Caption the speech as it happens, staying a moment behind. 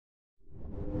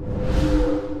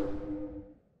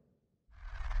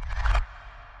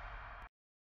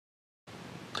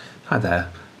Hi there,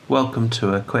 welcome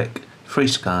to a quick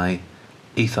FrSKY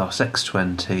ETHOS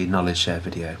X20 knowledge share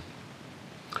video.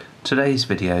 Today's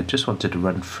video just wanted to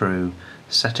run through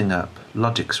setting up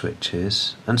logic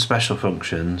switches and special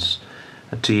functions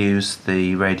to use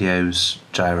the radio's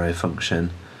gyro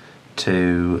function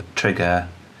to trigger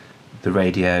the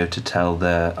radio to tell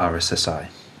the RSSI.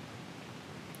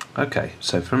 Okay,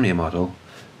 so from your model,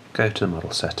 go to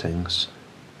model settings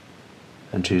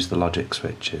and choose the logic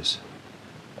switches.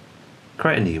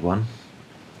 Create a new one.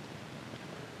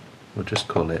 We'll just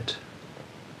call it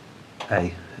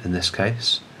A in this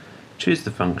case. Choose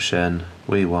the function.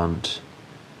 We want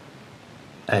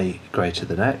A greater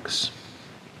than X,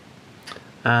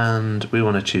 and we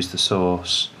want to choose the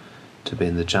source to be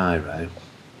in the gyro,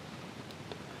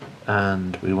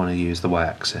 and we want to use the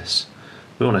Y-axis.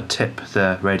 We want to tip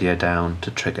the radio down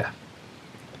to trigger.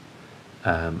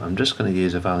 I'm just going to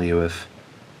use a value of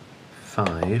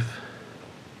 5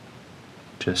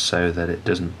 just so that it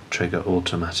doesn't trigger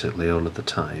automatically all of the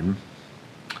time.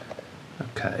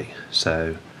 Okay,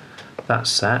 so that's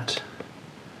set,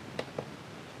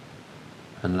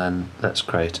 and then let's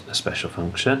create a special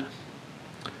function,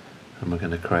 and we're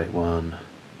going to create one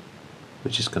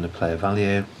which is going to play a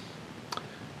value.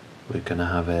 We're going to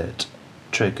have it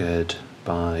triggered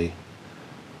by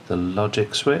the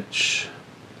logic switch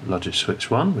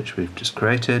 1, which we've just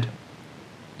created,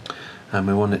 and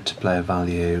we want it to play a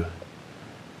value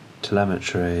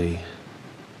telemetry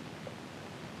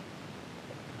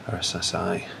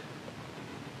RSSI,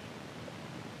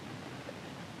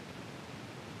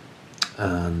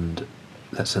 and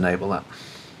let's enable that.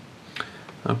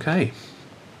 Okay.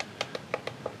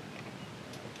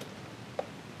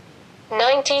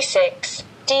 96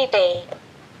 dB.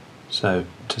 So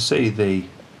to see the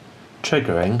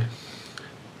triggering,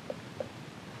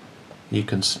 you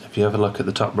can, if you have a look at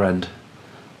the top end,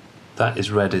 that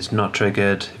is red, it's not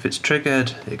triggered. If it's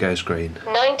triggered, it goes green.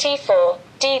 94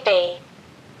 dB.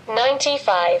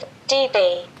 95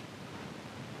 dB.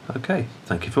 Okay,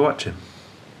 thank you for watching.